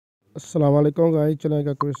अस्सलाम वालेकुम गाइस, चलें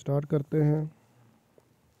का क्विज स्टार्ट करते हैं।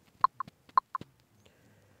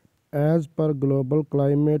 As per global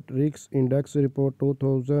climate risk index report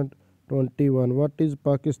 2021, what is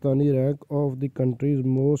Pakistani rank of the countries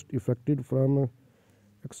most affected from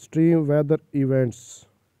extreme weather events?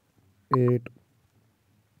 8.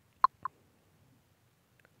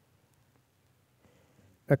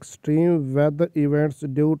 Extreme weather events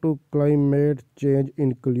due to climate change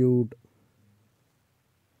include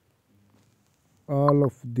all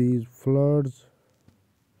of these: floods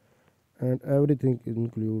and everything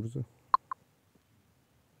includes.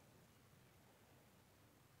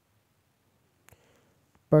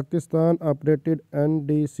 Pakistan updated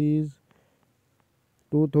NDCs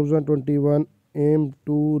 2021 aim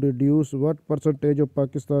to reduce what percentage of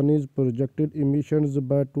Pakistanis projected emissions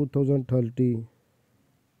by 2030?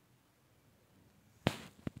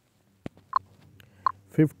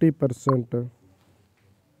 50%.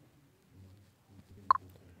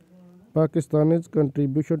 Pakistan's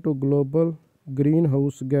contribution to global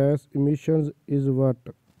greenhouse gas emissions is what?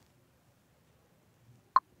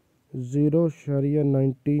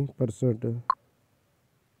 0.90%.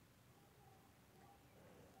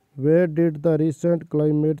 Where did the recent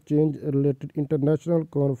climate change related international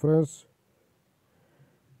conference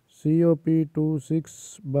COP26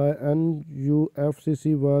 by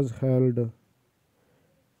NUFCC was held?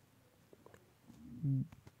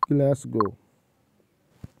 Glasgow.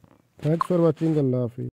 Thanks for watching. Allah Hafiz.